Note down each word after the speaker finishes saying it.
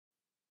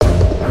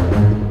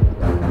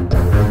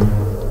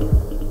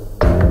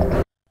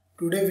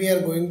Today we are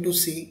going to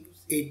see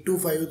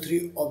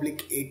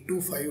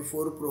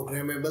 8253/8254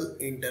 programmable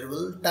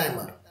interval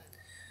timer.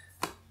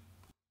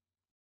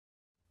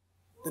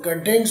 The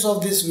contents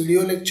of this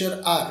video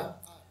lecture are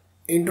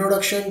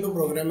Introduction to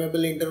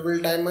Programmable Interval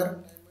Timer,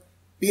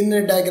 pin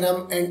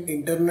diagram and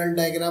internal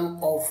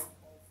diagram of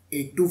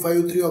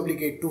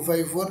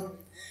 8253/8254,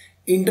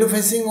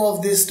 interfacing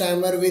of this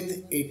timer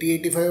with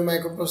 8085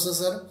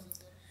 microprocessor,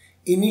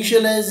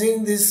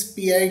 initializing this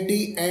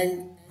PIT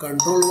and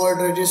control word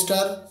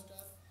register,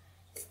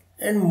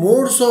 and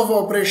modes of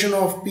operation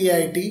of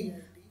PIT,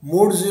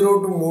 mode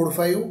 0 to mode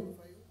 5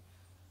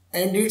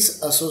 and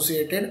its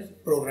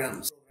associated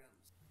programs.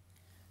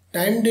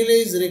 Time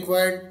delay is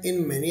required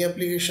in many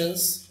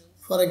applications.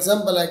 For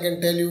example, I can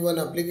tell you one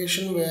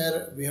application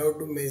where we have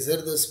to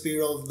measure the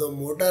speed of the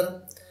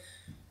motor,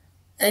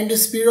 and the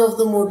speed of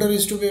the motor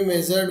is to be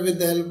measured with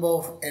the help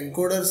of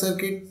encoder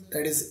circuit,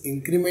 that is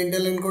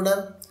incremental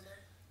encoder.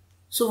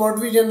 So what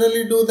we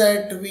generally do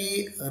that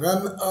we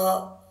run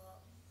a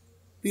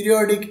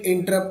periodic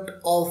interrupt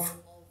of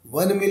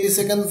 1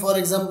 millisecond for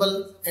example,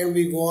 and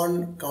we go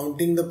on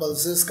counting the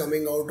pulses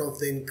coming out of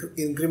the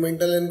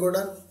incremental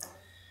encoder,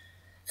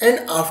 and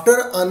after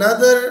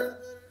another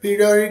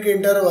periodic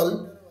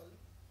interval,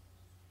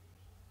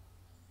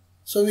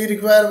 so we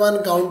require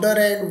one counter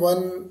and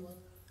one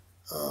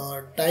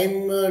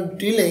time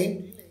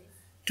delay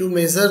to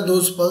measure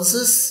those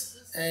pulses,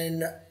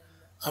 and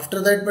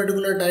after that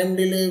particular time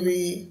delay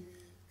we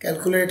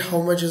calculate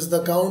how much is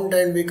the count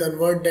and we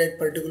convert that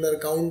particular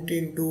count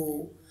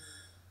into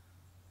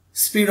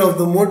speed of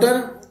the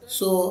motor.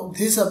 So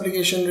this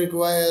application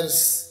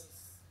requires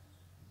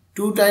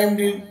two time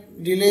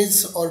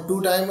delays or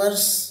two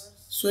timers.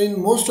 So in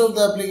most of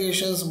the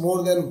applications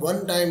more than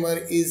one timer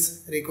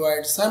is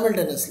required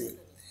simultaneously.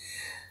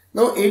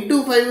 Now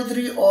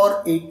 8253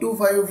 or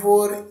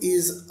 8254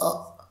 is a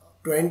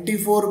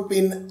 24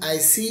 pin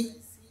IC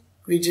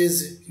which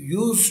is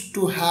used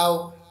to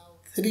have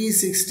three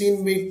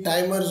 16-bit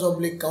timers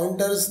 /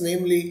 counters,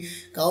 namely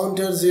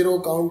counter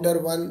 0, counter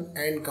 1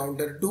 and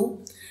counter 2.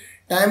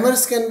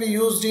 Timers can be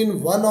used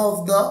in one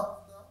of the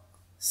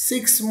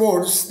 6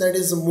 modes, that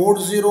is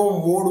mode 0,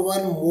 mode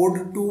 1,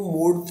 mode 2,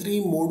 mode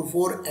 3, mode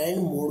 4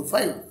 and mode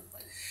 5.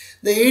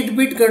 The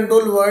 8-bit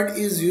control word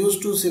is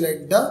used to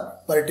select the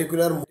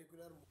particular mode.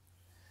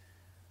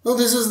 Now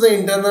this is the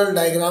internal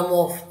diagram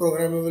of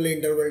programmable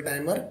interval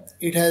timer.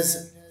 It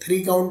has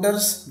 3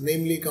 counters,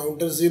 namely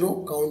counter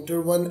 0,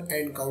 counter 1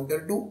 and counter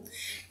 2.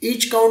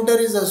 Each counter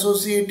is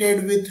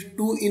associated with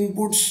 2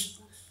 inputs,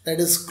 that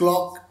is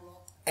clock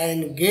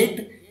and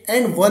gate,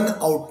 and 1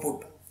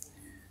 output.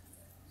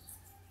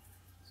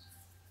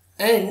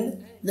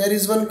 And there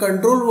is one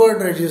control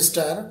word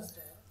register.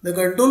 The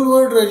control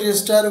word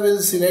register will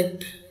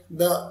select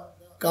the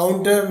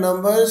counter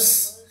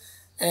numbers,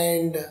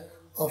 and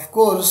of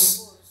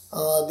course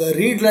the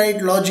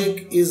read-write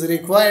logic is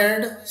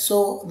required.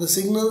 So the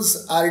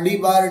signals RD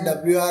bar,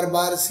 WR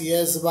bar,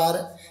 CS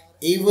bar,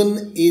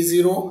 A1,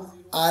 A0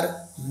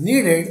 are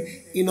needed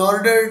in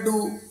order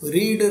to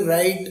read,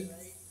 write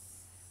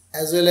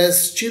as well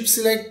as chip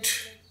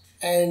select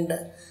and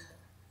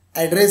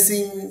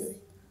addressing,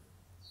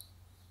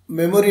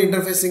 memory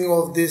interfacing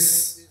of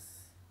this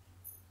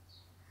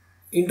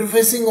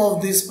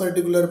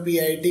particular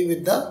PIT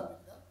with the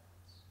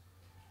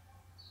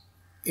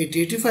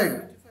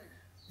 8085.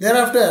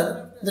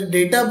 Thereafter, the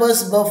data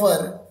bus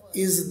buffer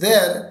is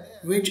there,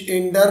 which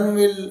in turn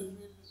will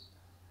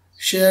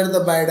share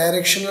the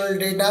bidirectional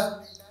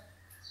data,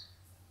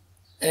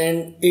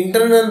 and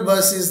internal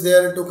bus is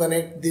there to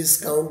connect these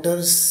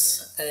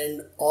counters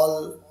and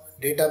all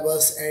data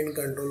bus and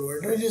control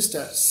word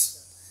registers.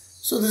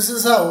 So this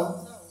is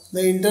how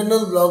the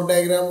internal block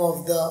diagram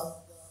of the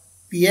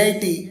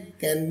PIT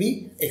can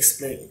be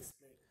explained.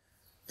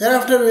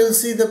 Thereafter we will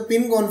see the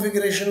pin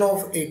configuration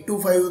of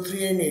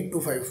 8253 and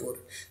 8254.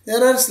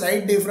 There are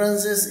slight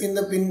differences in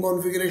the pin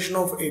configuration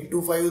of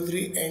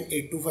 8253 and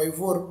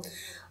 8254,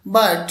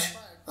 but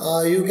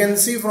you can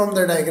see from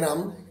the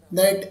diagram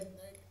that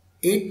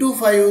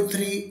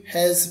 8253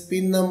 has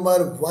pin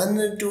number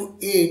 1 to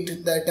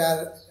 8 that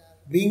are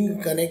being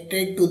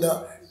connected to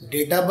the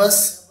data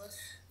bus.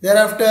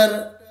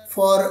 Thereafter,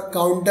 for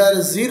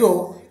counter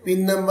 0,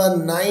 pin number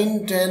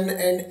 9, 10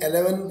 and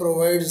 11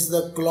 provides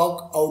the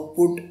clock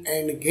output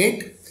and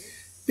gate.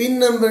 Pin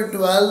number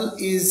 12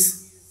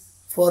 is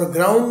for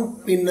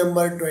ground, pin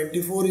number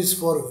 24 is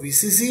for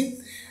VCC,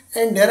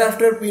 and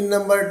thereafter pin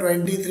number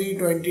 23,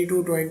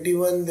 22,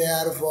 21 they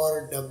are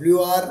for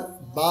WR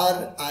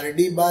bar,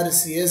 RD bar,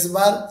 CS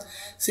bar.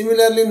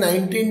 Similarly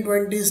 19,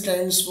 20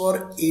 stands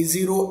for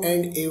A0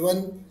 and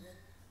A1,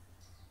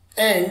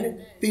 and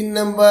pin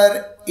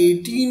number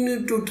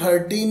 18 to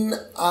 13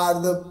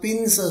 are the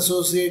pins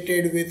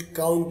associated with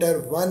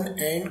counter 1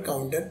 and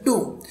counter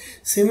 2.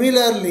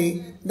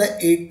 Similarly, the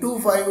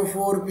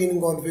 8254 pin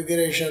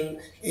configuration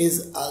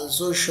is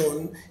also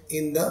shown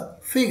in the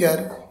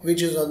figure,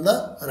 which is on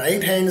the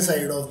right hand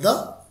side of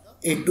the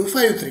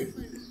 8253.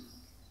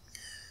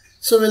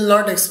 So we'll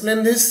not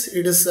explain this,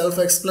 it is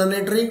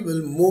self-explanatory.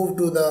 We'll move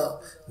to the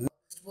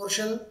next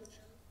Portion,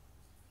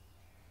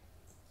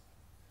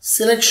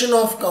 selection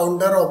of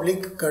counter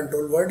oblique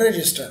control word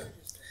register.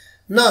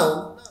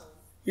 Now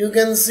you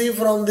can see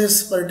from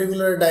this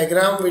particular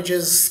diagram, which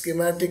is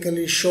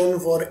schematically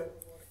shown for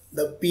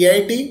the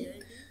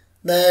PIT,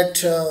 that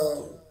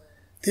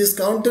this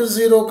counter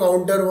 0,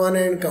 counter 1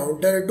 and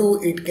counter 2,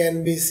 it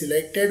can be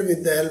selected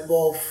with the help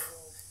of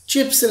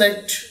chip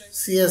select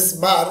CS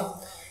bar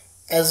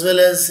as well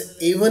as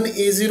A1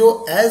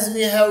 A0, as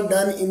we have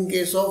done in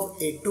case of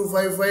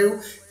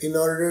 8255 in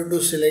order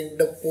to select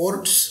the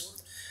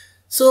ports.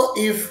 So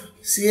if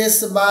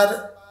CS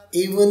bar,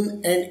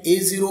 A1 and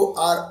A0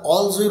 are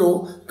all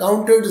 0,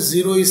 counter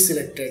 0 is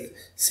selected.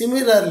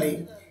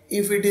 Similarly,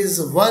 if it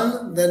is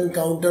 1, then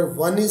counter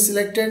 1 is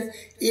selected.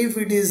 If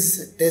it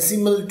is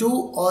decimal 2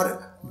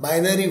 or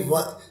binary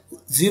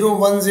 0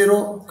 1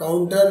 0,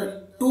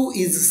 counter 2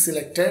 is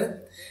selected.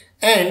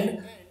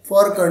 And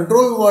for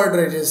control word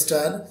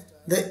register,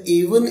 the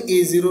A1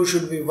 A0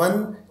 should be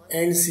 1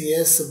 and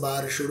CS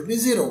bar should be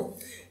 0.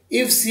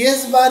 If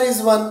CS bar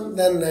is 1,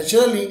 then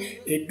naturally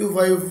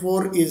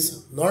 8254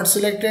 is not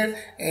selected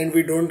and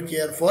we don't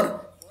care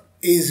for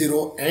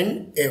A0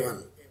 and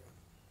A1.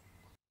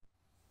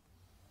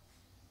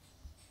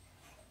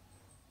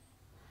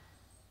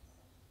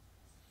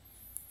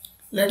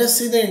 Let us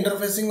see the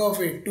interfacing of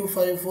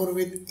 8254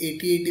 with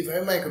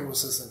 8085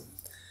 microprocessor.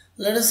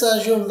 Let us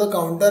assume the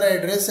counter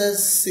address as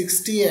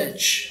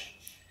 60H.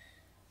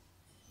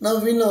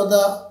 Now we know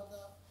the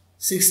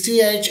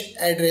 60H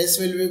address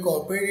will be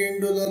copied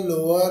into the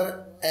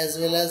lower as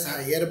well as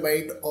higher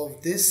byte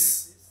of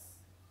this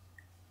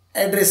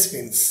address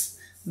pins.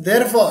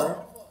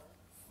 Therefore,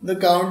 the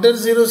counter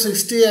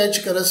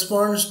 060H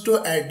corresponds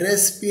to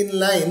address pin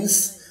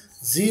lines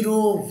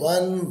 0,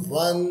 1,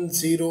 1,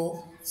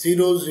 0,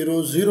 0,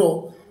 0,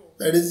 0,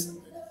 that is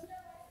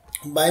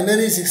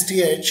binary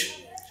 60H,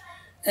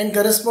 and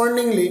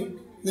correspondingly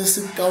this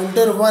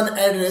counter 1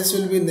 address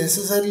will be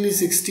necessarily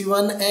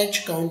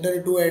 61H,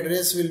 counter 2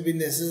 address will be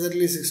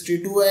necessarily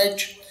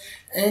 62H,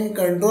 and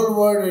control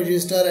word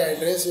register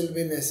address will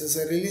be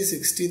necessarily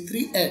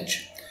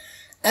 63H.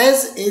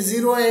 As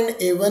A0 and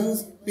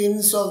A1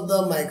 pins of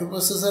the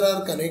microprocessor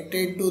are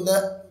connected to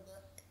the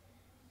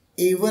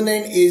A1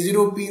 and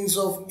A0 pins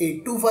of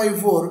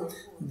 8254,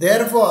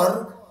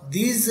 therefore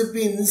these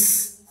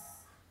pins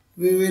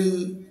we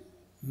will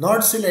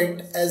not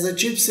select as a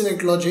chip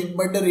select logic,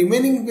 but the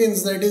remaining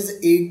pins, that is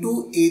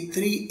A2,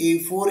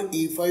 A3, A4,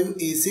 A5,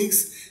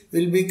 A6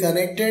 will be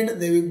connected.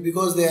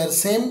 Because they are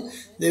same,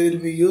 they will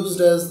be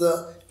used as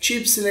the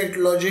chip select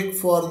logic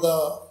for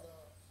the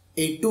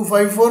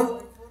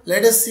 8254.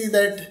 Let us see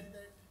that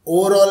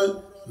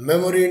overall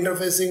memory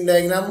interfacing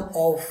diagram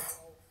of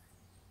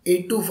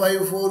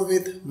 8254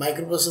 with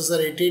microprocessor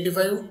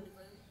 8085.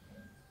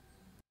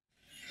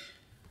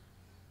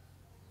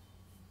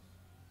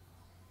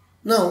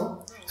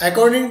 Now,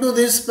 according to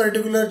this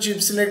particular chip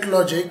select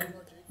logic,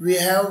 we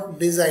have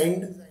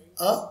designed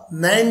a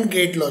NAND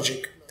gate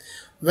logic.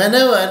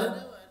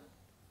 Whenever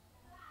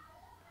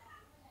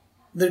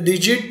the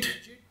digit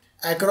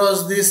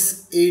across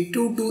this A2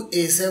 to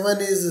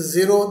A7 is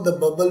 0, the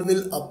bubble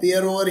will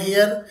appear over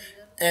here,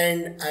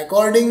 and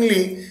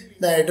accordingly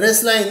the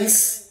address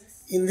lines,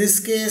 in this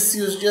case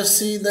you just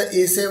see the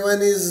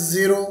A7 is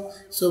 0,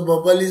 so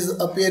bubble is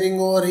appearing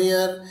over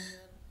here.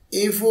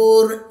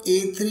 A4,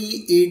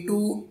 A3,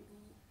 A2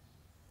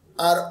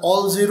 are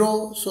all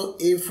 0, so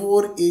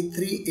A4,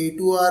 A3,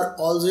 A2 are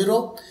all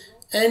 0,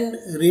 and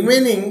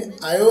remaining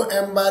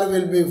IOM bar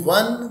will be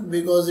 1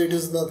 because it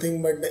is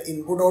nothing but the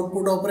input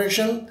output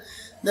operation.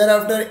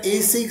 Thereafter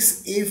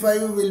A6,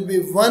 A5 will be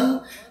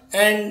 1,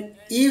 and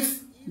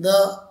if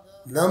the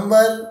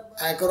number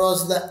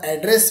across the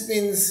address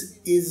pins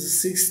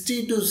is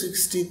 60 to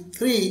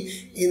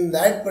 63, in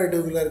that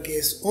particular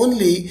case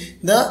only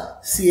the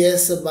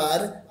CS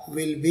bar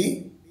will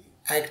be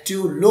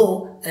active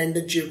low and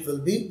the chip will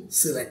be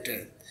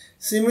selected.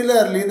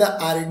 Similarly, the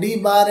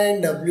RD bar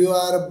and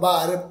WR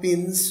bar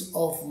pins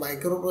of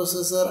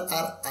microprocessor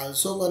are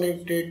also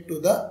connected to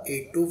the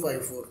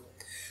 8254.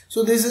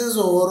 So this is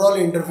overall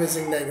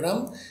interfacing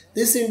diagram.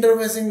 This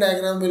interfacing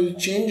diagram will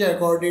change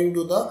according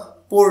to the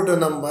port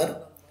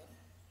number.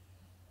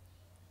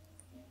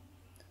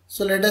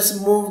 So let us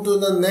move to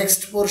the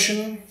next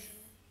portion.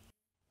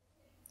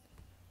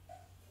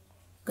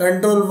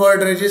 Control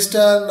word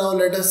register. Now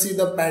let us see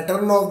the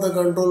pattern of the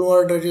control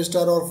word register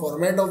or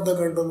format of the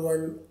control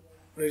word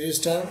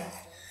register.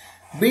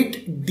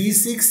 Bit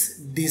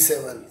D6,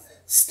 D7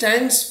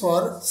 stands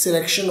for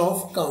selection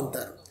of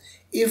counter.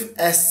 If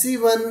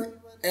SC1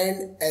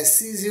 and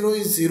SC0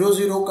 is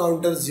 00,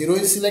 counter 0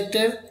 is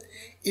selected.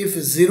 If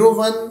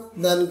 01,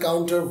 then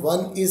counter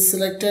 1 is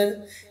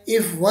selected.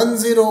 If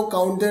 10,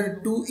 counter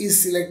 2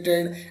 is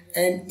selected,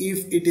 and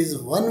if it is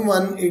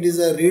 11, it is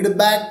a read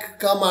back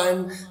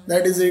command,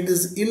 that is it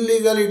is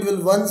illegal, it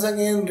will once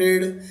again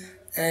read,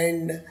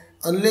 and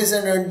unless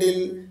and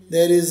until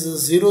there is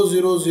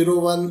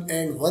 0001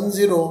 and 10,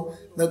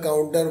 the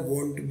counter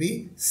won't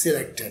be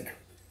selected.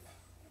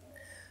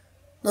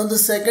 Now the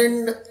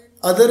second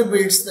other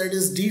bits, that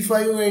is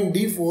D5 and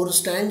D4,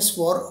 stands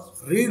for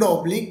read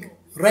oblique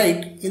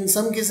write. In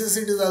some cases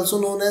it is also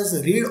known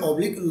as read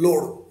oblique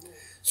load.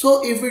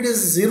 So if it is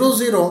 0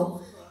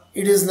 0,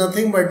 it is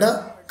nothing but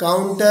a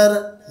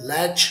counter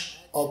latch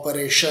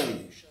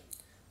operation.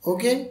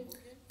 Okay,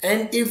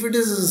 and if it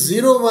is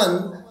 0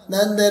 1,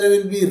 then there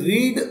will be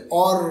read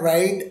or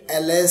write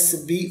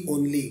LSB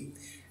only.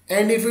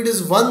 And if it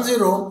is 1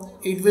 0,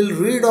 it will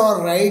read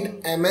or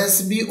write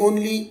MSB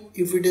only.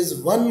 If it is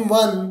 1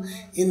 1,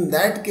 in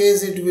that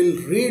case it will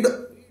read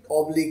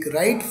oblique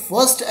write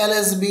first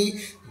LSB,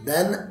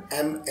 then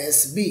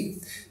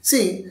MSB.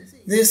 See,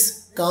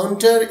 this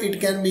counter, it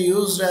can be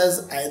used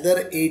as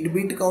either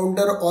 8-bit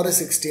counter or a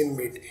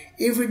 16-bit.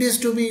 If it is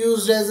to be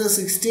used as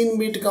a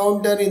 16-bit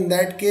counter, in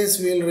that case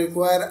we will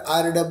require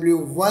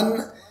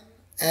RW1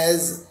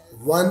 as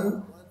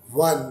 1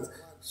 1,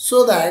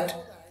 so that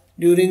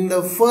during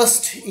the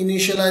first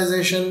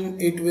initialization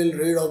it will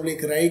read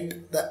oblique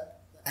write the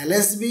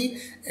LSB,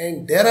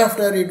 and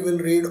thereafter it will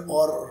read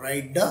or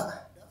write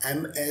the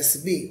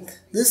MSB.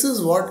 This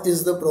is what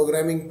is the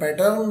programming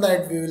pattern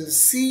that we will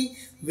see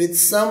with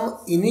some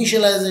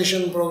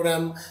initialization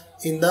program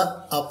in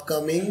the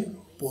upcoming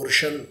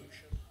portion.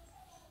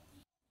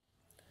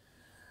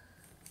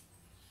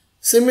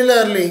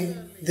 Similarly,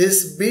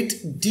 this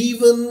bit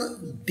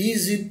D1,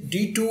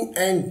 D2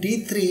 and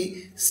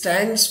D3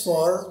 stands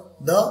for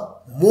the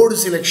mode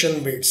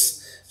selection bits.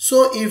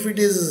 So if it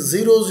is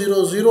 0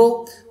 0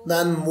 0,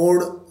 then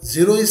mode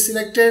 0 is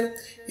selected.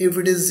 If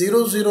it is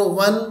 0 0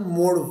 1,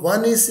 mode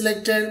 1 is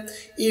selected.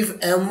 If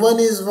M1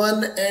 is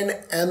 1 and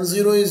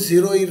M0 is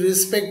 0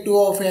 irrespective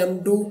of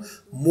M2,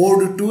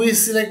 mode 2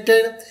 is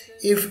selected.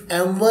 If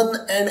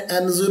M1 and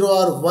M0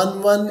 are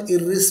 1 1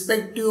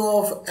 irrespective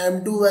of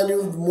M2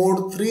 value,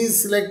 mode 3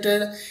 is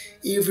selected.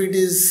 If it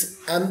is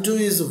M2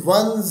 is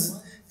 1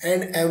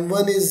 and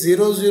M1 is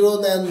 0 0,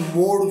 then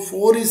mode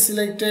 4 is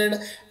selected,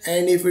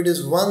 and if it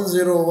is 1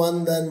 0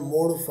 1, then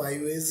mode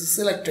 5 is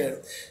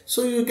selected.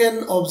 So you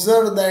can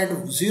observe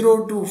that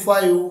 0 to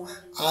 5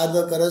 are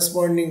the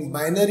corresponding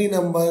binary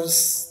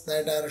numbers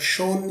that are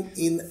shown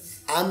in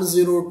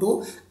M0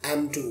 to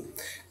M2,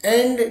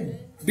 and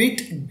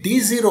bit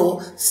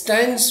D0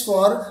 stands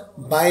for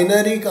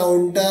binary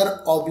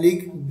counter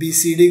oblique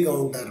BCD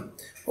counter.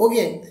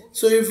 Okay,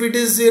 so if it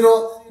is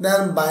 0,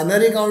 then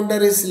binary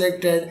counter is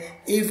selected.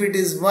 If it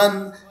is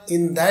 1,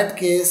 in that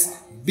case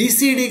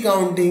BCD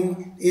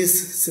counting is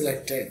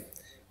selected.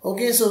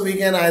 Okay, so we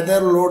can either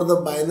load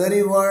the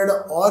binary word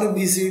or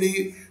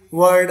BCD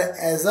word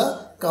as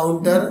a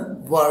counter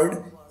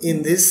word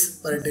in this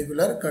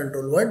particular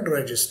control word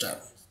register.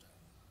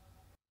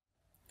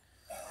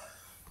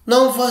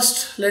 Now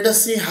first let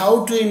us see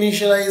how to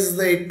initialize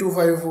the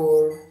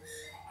 8254.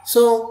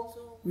 So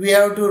we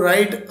have to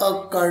write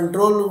a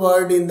control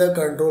word in the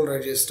control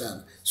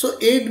register. So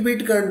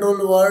 8-bit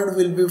control word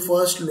will be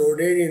first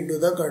loaded into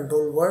the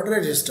control word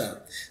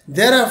register.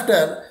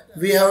 Thereafter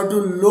we have to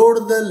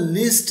load the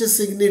least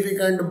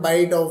significant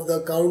byte of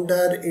the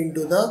counter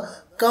into the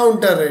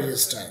counter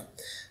register.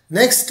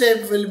 Next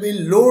step will be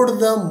load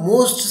the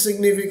most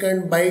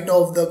significant byte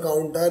of the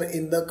counter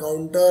in the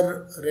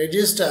counter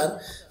register.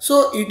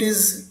 So it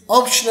is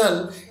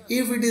optional.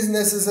 If it is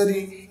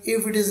necessary,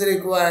 if it is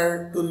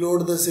required to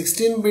load the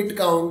 16-bit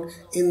count,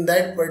 in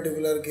that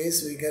particular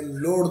case we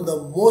can load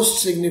the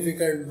most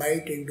significant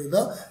byte into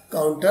the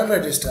counter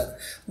register.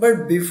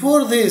 But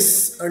before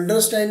this,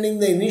 understanding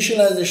the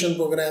initialization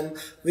program,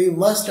 we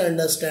must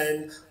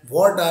understand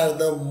what are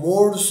the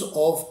modes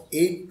of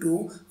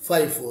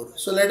 8254.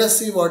 So let us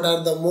see what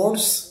are the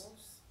modes.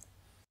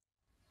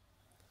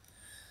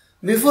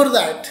 Before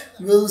that,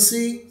 we will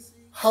see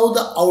how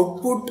the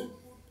output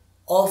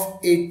of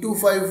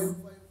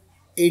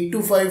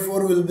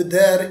 8254 will be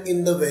there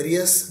in the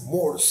various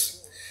modes.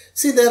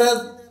 See, there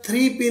are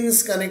 3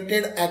 pins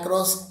connected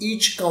across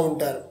each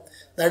counter.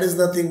 That is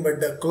nothing but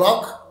the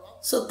clock.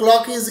 So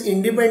clock is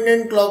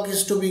independent, clock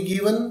is to be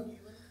given.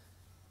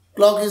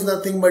 Clock is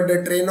nothing but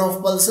the train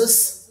of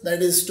pulses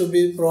that is to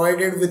be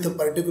provided with a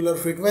particular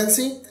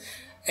frequency,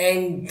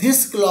 and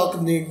this clock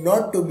need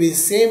not to be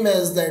same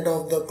as that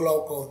of the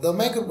clock of the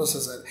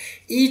microprocessor.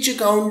 Each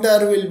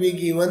counter will be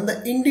given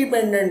the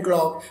independent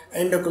clock,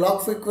 and the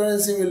clock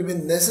frequency will be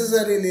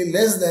necessarily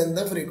less than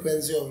the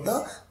frequency of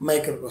the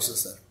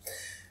microprocessor.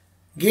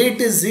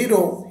 Gate is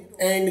 0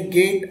 and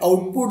gate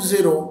output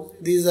 0.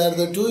 These are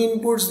the two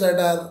inputs that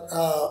are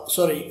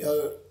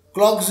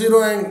clock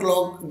 0 and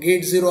clock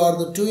gate 0 are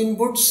the two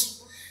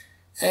inputs,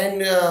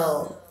 and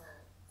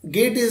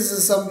gate is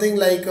something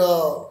like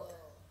a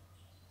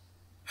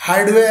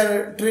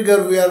hardware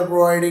trigger we are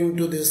providing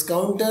to this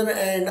counter,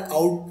 and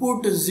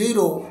output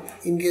 0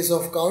 in case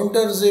of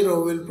counter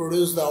 0 will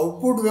produce the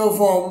output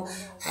waveform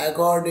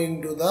according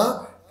to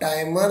the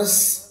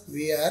timers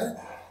we are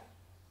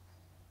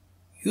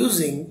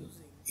using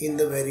in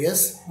the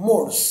various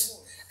modes,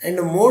 and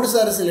the modes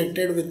are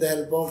selected with the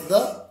help of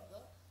the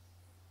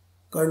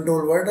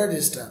control word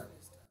register.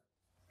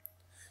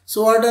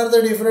 So what are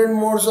the different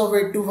modes of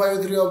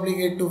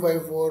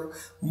 8253/8254?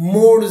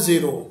 Mode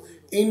 0.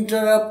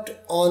 interrupt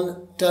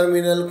on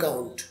terminal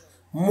count.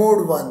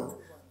 Mode 1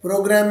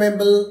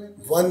 programmable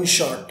one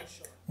shot.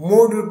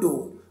 Mode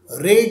 2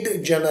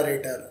 rate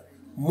generator.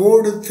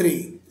 Mode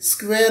 3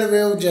 square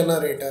wave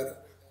generator.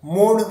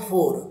 Mode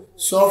 4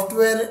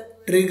 software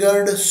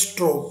triggered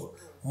strobe.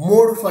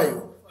 Mode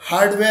 5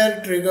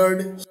 hardware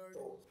triggered.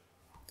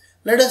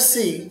 Let us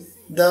see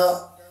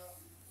the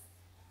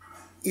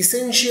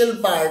essential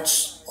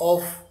parts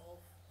of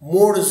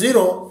mode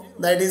 0,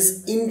 that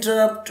is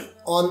interrupt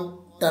on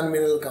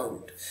terminal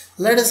count.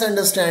 Let us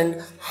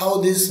understand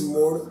how this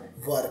mode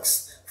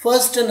works.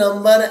 First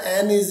number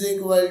n is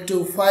equal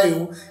to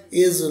 5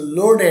 is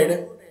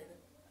loaded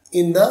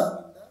in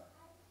the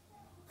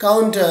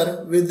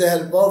counter with the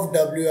help of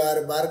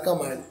WR bar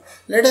command.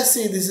 Let us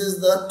see, this is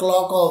the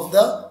clock of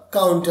the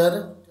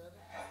counter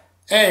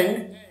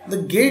and the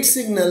gate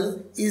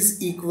signal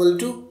is equal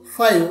to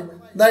 5,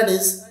 that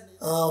is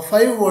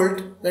 5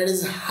 volt, that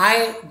is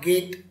high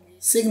gate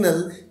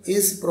signal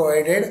is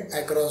provided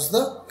across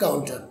the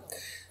counter.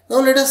 Now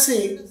let us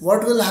see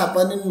what will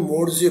happen in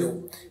mode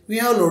 0. We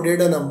have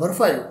loaded a number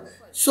 5.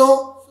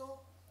 So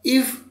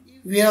if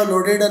we have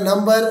loaded a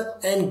number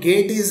and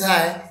gate is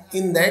high,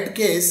 in that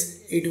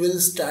case it will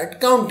start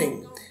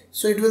counting.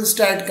 So it will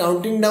start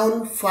counting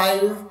down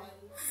 5,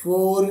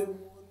 4,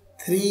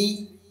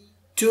 3,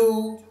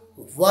 2,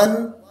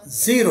 1,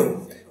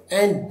 0,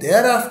 and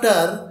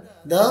thereafter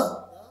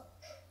the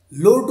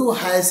low to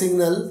high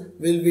signal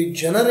will be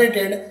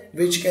generated,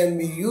 which can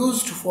be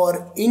used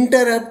for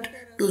interrupt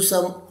to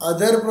some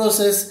other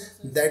process.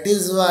 That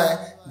is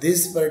why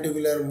this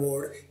particular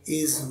mode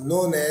is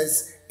known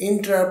as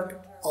interrupt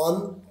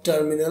on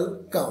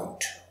terminal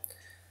count.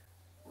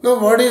 Now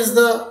what is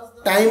the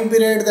time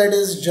period that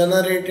is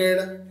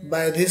generated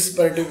by this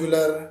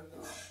particular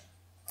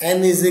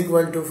n is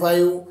equal to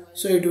 5?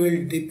 So it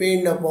will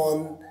depend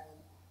upon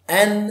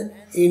n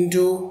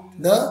into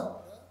the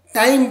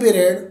time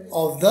period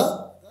of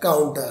the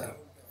counter.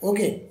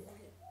 Okay.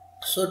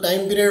 So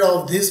time period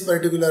of this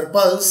particular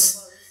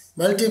pulse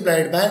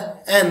multiplied by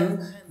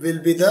n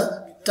will be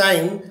the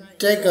time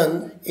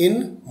taken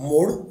in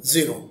mode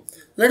 0.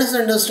 Let us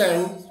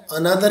understand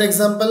another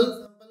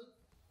example.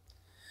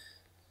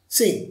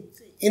 See,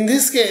 in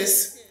this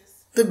case,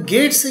 the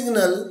gate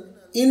signal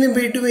in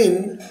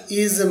between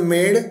is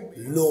made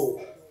low.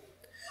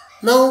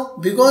 Now,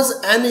 because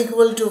n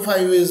equal to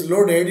 5 is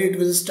loaded, it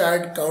will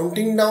start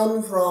counting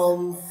down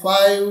from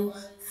 5,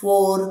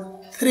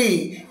 4,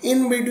 3.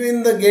 In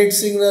between the gate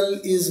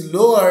signal is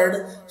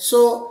lowered,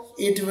 so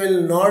it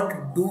will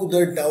not do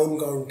the down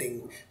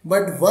counting.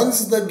 But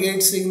once the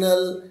gate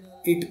signal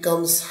it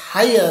comes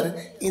higher,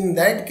 in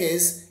that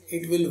case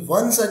it will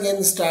once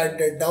again start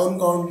the down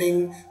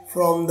counting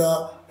from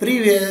the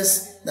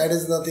previous, that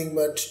is nothing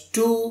but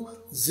 2,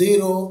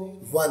 0,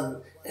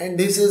 1. And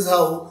this is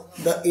how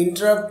the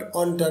interrupt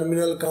on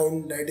terminal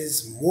count, that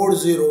is mode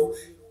 0,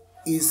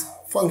 is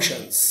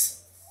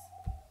functions.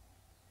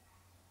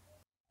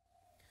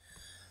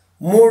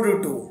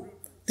 Mode 2.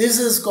 This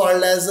is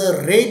called as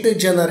a rate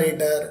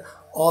generator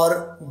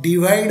or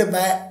divide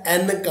by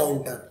n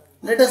counter.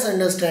 Let us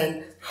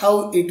understand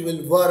how it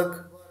will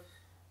work.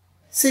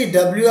 See,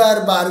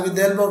 WR bar, with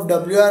the help of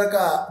WR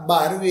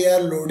bar we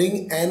are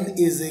loading n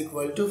is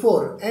equal to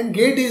 4 and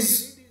gate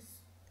is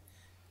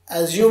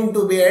assumed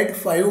to be at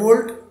 5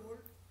 volt,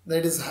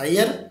 that is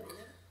higher.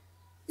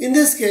 In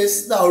this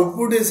case the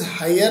output is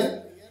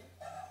higher,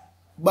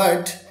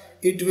 but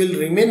it will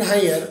remain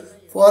higher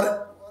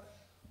for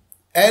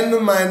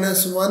n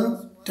minus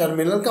 1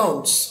 terminal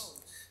counts.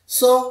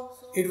 So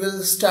it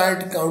will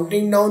start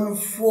counting down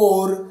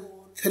 4,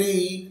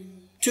 3,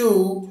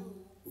 2,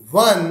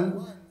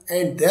 1,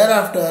 and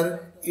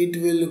thereafter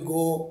it will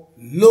go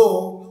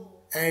low,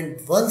 and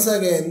once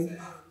again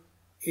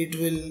it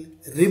will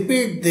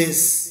repeat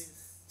this.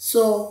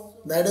 So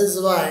that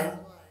is why,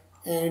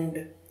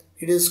 and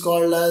it is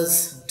called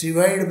as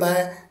divide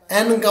by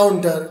n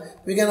counter.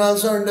 We can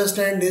also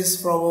understand this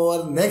from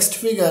our next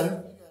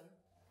figure.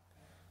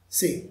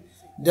 See,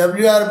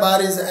 WR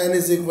bar is n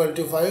is equal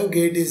to 5,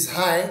 gate is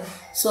high,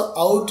 so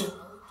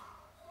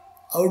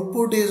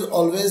output is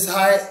always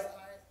high,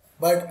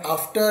 but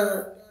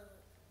after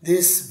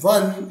this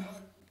 1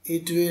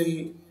 it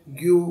will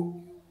give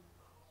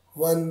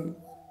one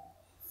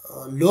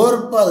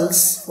lower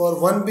pulse for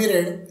one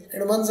period,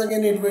 and once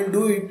again it will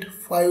do it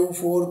 5,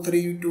 4,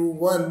 3, 2,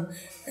 1,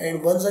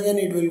 and once again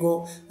it will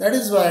go. That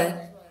is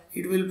why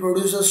it will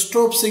produce a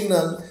strobe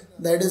signal.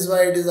 That is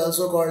why it is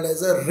also called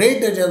as a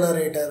rate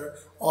generator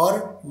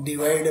or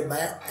divide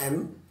by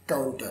n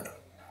counter.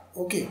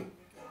 Okay.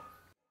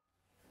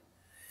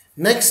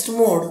 Next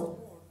mode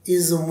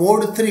is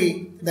mode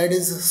 3, that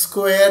is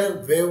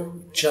square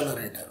wave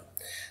generator.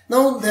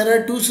 Now there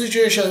are two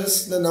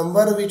situations. The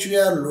number which we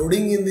are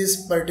loading in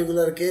this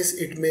particular case,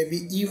 it may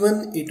be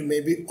even, it may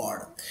be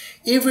odd.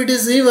 If it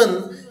is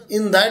even,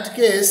 in that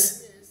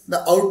case the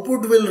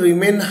output will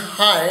remain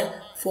high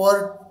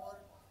for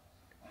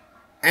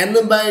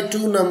n by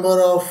 2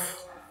 number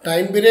of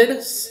time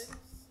periods,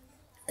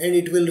 and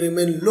it will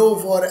remain low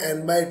for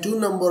n by 2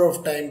 number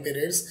of time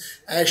periods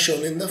as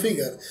shown in the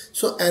figure.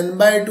 So n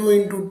by 2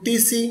 into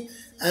Tc,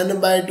 n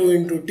by 2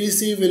 into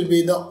Tc will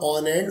be the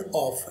on and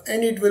off,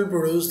 and it will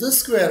produce the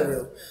square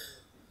wave.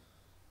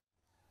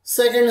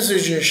 Second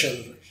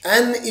situation,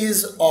 n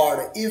is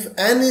odd. If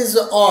n is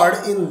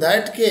odd, in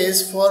that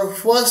case for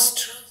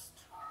first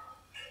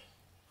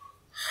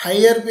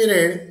higher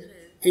period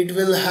it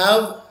will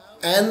have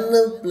n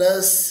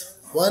plus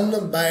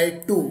 1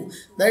 by 2.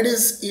 That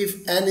is,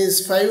 if n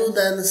is 5,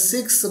 then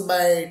 6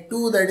 by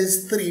 2, that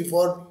is 3.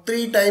 For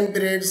 3 time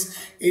periods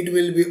it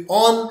will be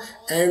on,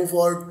 and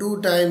for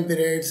 2 time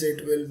periods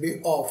it will be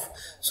off.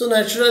 So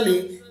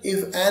naturally,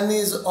 if n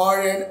is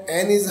odd and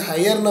n is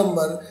higher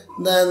number,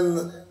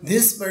 then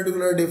this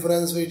particular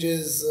difference, which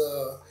is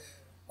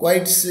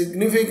quite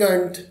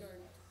significant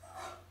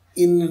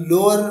in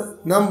lower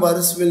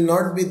numbers, will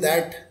not be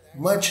that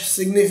much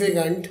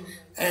significant,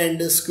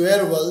 and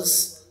square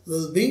waves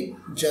will be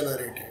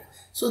generated.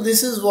 So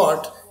this is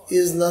what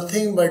is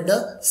nothing but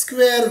the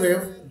square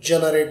wave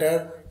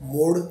generator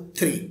mode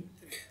 3.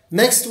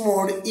 Next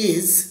mode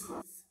is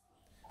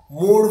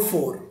mode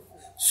 4,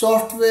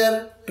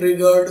 software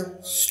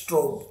triggered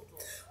strobe.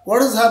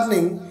 What is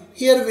happening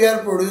here? We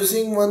are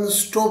producing one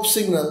strobe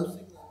signal,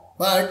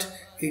 but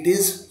it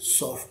is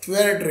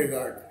software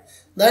triggered.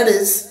 That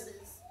is,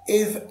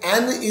 if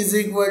n is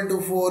equal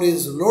to 4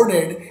 is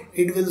loaded,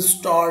 it will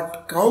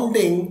start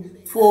counting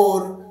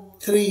 4,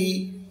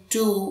 3,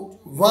 2,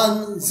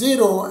 1,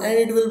 0, and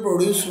it will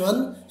produce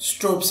one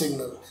strobe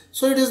signal.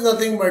 So it is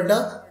nothing but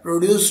the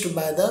produced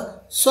by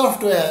the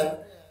software.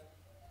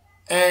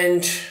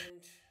 And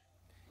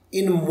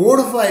in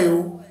mode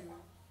 5,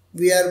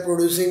 we are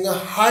producing a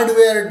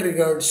hardware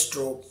triggered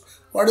strobe.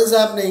 What is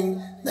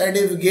happening? That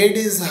if gate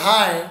is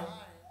high,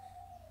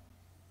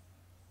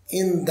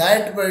 in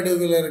that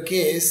particular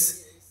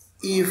case,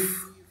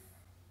 if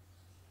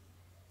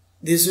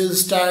this will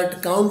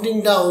start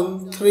counting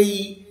down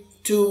 3,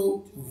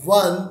 2,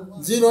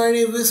 1, 0, and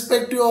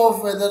irrespective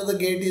of whether the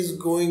gate is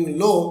going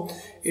low,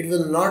 it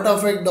will not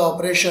affect the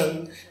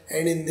operation,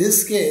 and in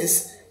this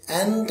case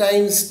n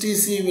times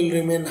Tc will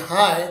remain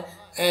high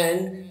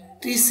and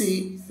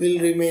Tc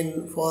will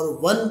remain, for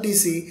 1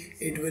 Tc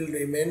it will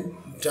remain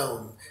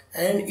down,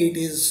 and it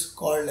is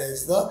called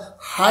as the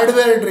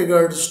hardware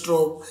triggered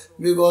strobe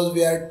because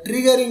we are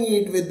triggering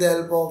it with the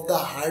help of the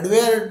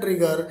hardware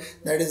trigger,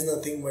 that is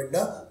nothing but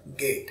the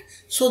gate.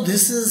 So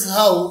this is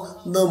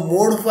how the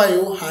mode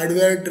 5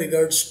 hardware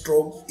triggered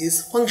strobe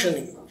is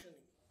functioning.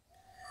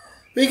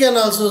 We can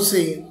also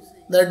see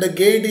that the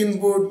gate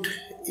input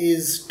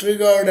is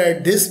triggered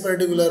at this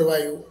particular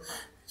value.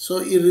 So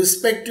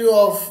irrespective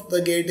of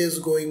the gate is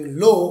going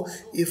low,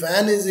 if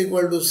n is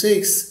equal to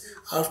 6,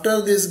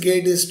 after this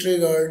gate is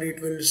triggered,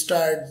 it will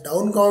start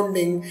down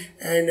counting,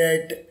 and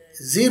at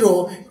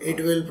 0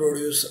 it will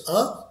produce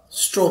a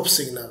strobe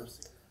signal.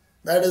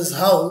 That is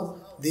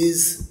how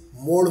this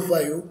mode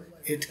 5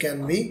 it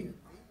can be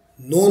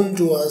known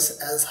to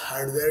us as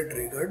hardware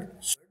triggered.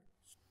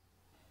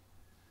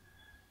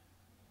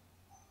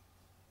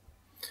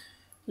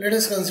 Let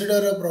us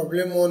consider a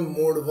problem on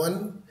mode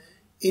 1.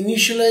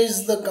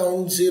 Initialize the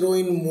count 0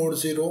 in mode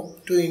 0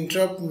 to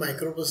interrupt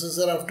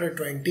microprocessor after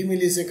 20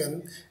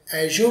 milliseconds.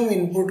 Assume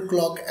input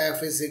clock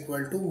f is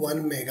equal to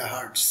 1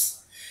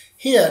 megahertz.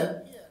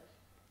 Here,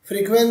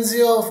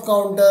 frequency of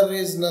counter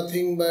is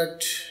nothing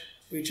but,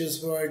 which is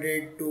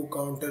provided to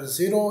counter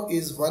 0,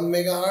 is 1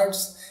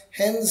 megahertz.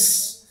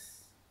 Hence,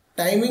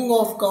 timing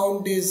of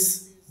count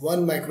is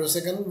 1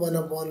 microsecond, 1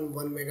 upon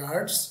 1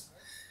 megahertz.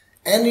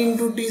 N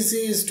into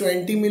Tc is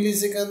 20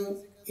 millisecond.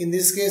 In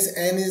this case,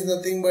 n is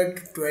nothing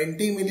but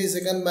 20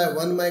 millisecond by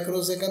 1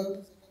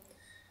 microsecond.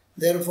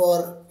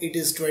 Therefore, it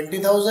is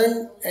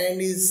 20,000 and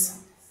is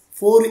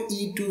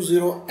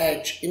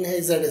 4E20H in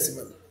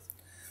hexadecimal.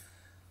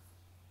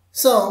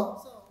 So,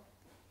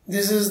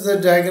 this is the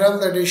diagram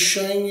that is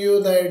showing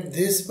you that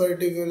this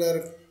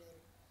particular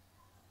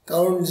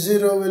count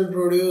 0 will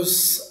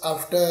produce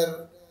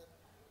after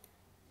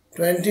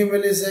 20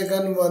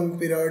 millisecond one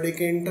periodic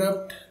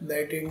interrupt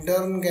that in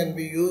turn can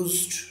be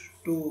used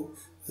to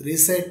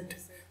reset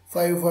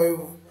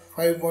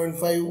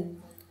 5.5.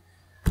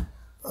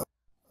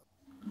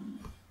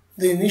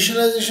 The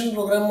initialization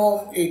program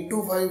of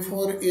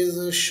 8254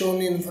 is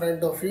shown in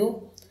front of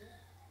you.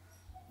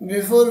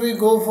 Before we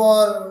go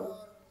for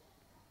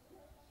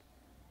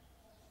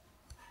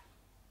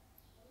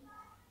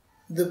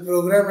the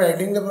program,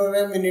 writing the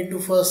program, we need to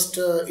first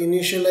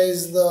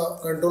initialize the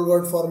control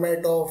word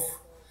format of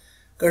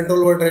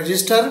control word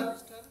register.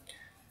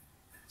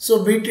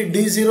 So bit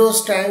D0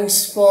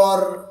 stands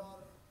for,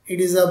 it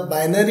is a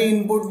binary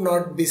input,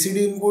 not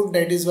BCD input.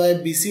 That is why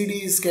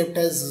BCD is kept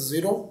as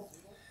 0.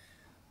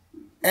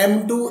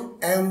 M2,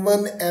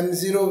 M1,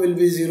 M0 will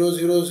be 0,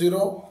 0,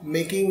 0,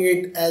 making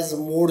it as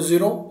mode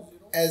 0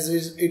 as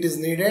it is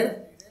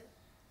needed.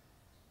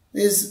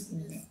 This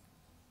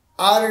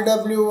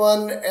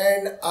RW1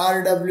 and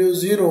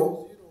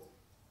RW0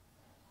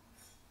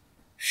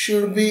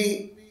 should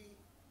be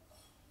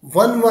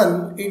 1,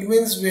 1. It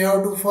means we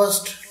have to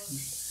first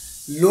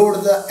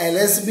load the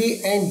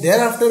LSB, and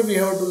thereafter we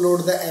have to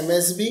load the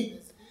MSB.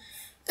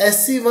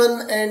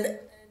 SC1 and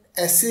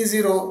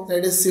SC0,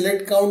 that is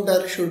select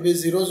counter, should be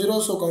 0 0,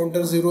 so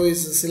counter 0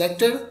 is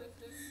selected.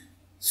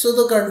 So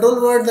the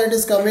control word that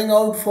is coming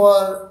out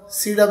for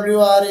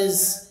CWR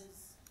is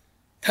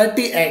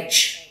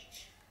 30H.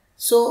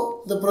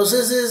 So the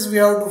process is we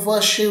have to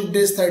first shift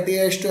this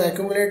 30H to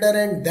accumulator,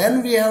 and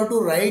then we have to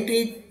write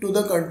it to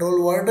the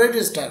control word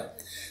register.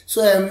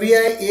 So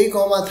MVI A,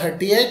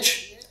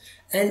 30H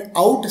and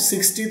out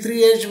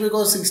 63H,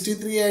 because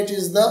 63H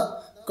is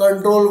the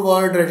control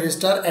word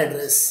register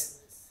address.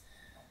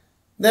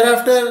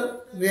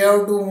 Thereafter we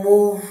have to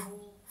move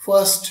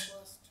first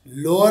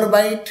lower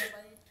byte,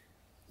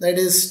 that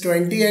is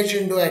 20H,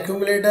 into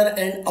accumulator,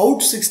 and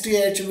out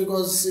 60H,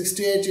 because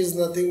 60H is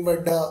nothing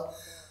but the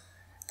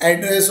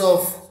address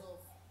of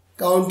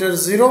counter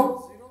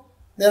 0.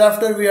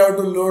 Thereafter we have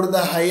to load the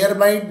higher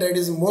byte, that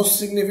is most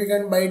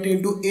significant byte,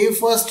 into A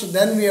first,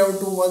 then we have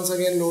to once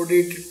again load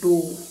it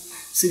to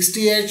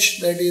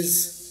 60H, that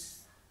is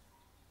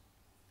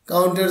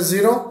counter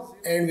 0,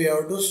 and we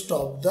have to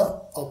stop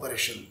the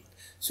operation.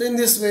 So in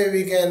this way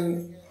we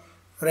can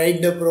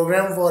write the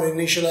program for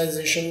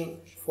initialization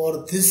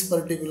for this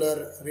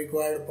particular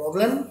required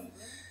problem.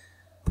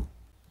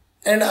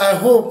 And I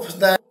hope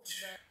that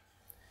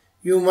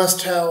you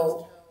must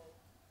have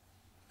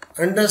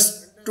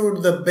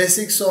understood the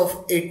basics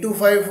of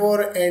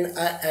 8254, and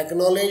I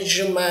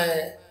acknowledge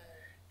my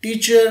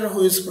teacher,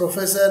 who is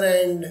professor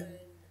and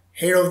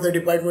head of the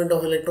Department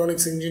of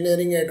Electronics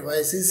Engineering at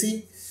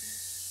YCC,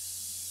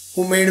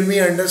 who made me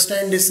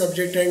understand this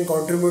subject and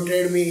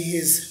contributed me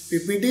his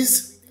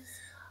PPTs.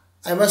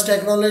 I must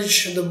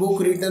acknowledge the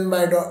book written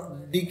by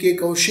D.K.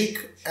 Kaushik,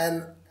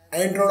 An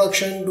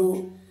Introduction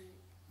to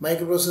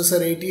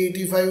Microprocessor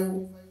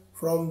 8085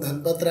 from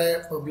Dhanpat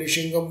Rai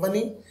Publishing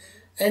Company,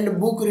 and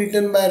book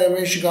written by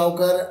Ramesh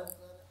Gavkar,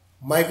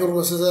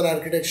 Microprocessor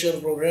Architecture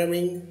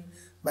Programming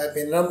by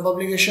Penram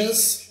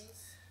Publications.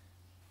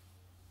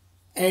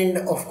 And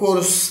of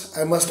course,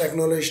 I must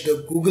acknowledge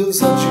the Google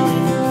search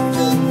engine, which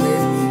has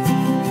made me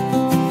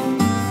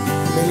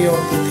many of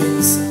the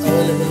things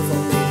available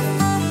from me.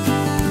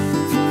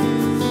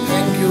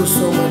 Thank you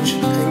so much.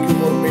 Thank you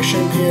for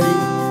patient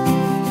hearing.